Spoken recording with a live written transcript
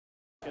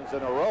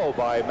In a row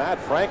by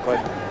Matt Franklin.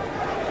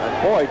 And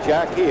boy,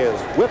 Jack, he is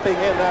whipping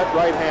in that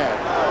right hand.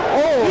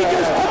 Oh, he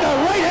just took a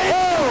right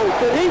hand. Oh,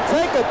 did he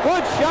take a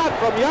good shot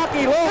from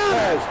Yaqui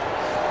Lopez?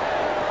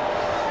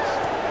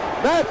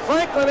 Matt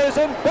Franklin is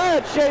in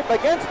bad shape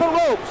against the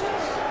ropes.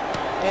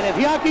 And if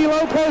Yaqui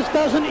Lopez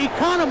doesn't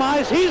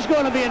economize, he's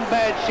going to be in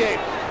bad shape.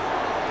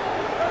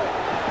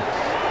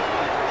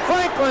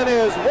 Franklin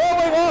is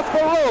rolling off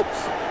the ropes.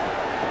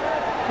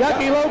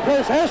 Yaqui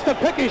Lopez has to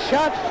pick his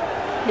shots,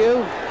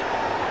 Hugh.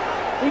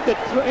 He could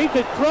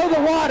throw the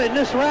wad in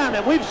this round,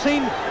 and we've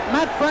seen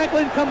Matt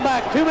Franklin come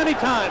back too many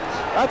times.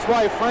 That's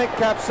why Frank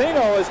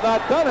Capsino has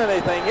not done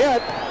anything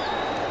yet.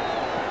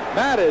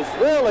 Matt is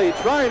really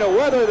trying to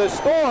weather the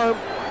storm,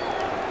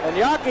 and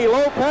Yaqui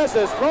Lopez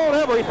has thrown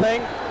everything.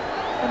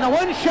 And the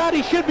one shot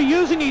he should be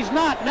using, he's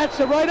not, and that's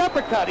the right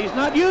uppercut. He's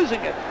not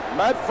using it.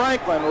 Matt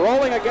Franklin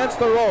rolling against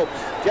the ropes.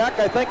 Jack,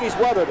 I think he's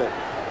weathered it.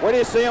 Where do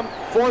you see him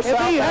force out?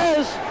 If he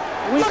has,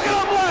 look at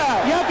him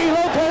laugh! Yaqui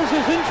Lopez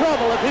is in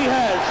trouble if he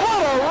has.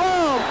 What a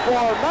round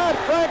for Matt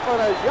Franklin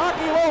as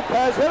Yaqui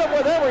Lopez hit him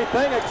with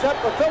everything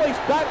except the Phillies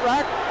bat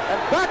rack, and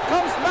back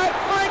comes Matt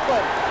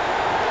Franklin.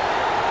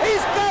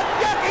 He's got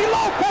Yaqui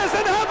Lopez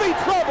in heavy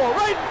trouble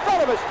right in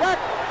front of us, Jack.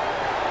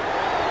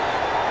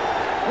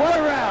 What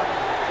a round.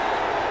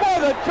 Boy,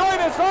 the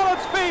joint is on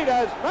its feet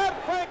as Matt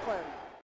Franklin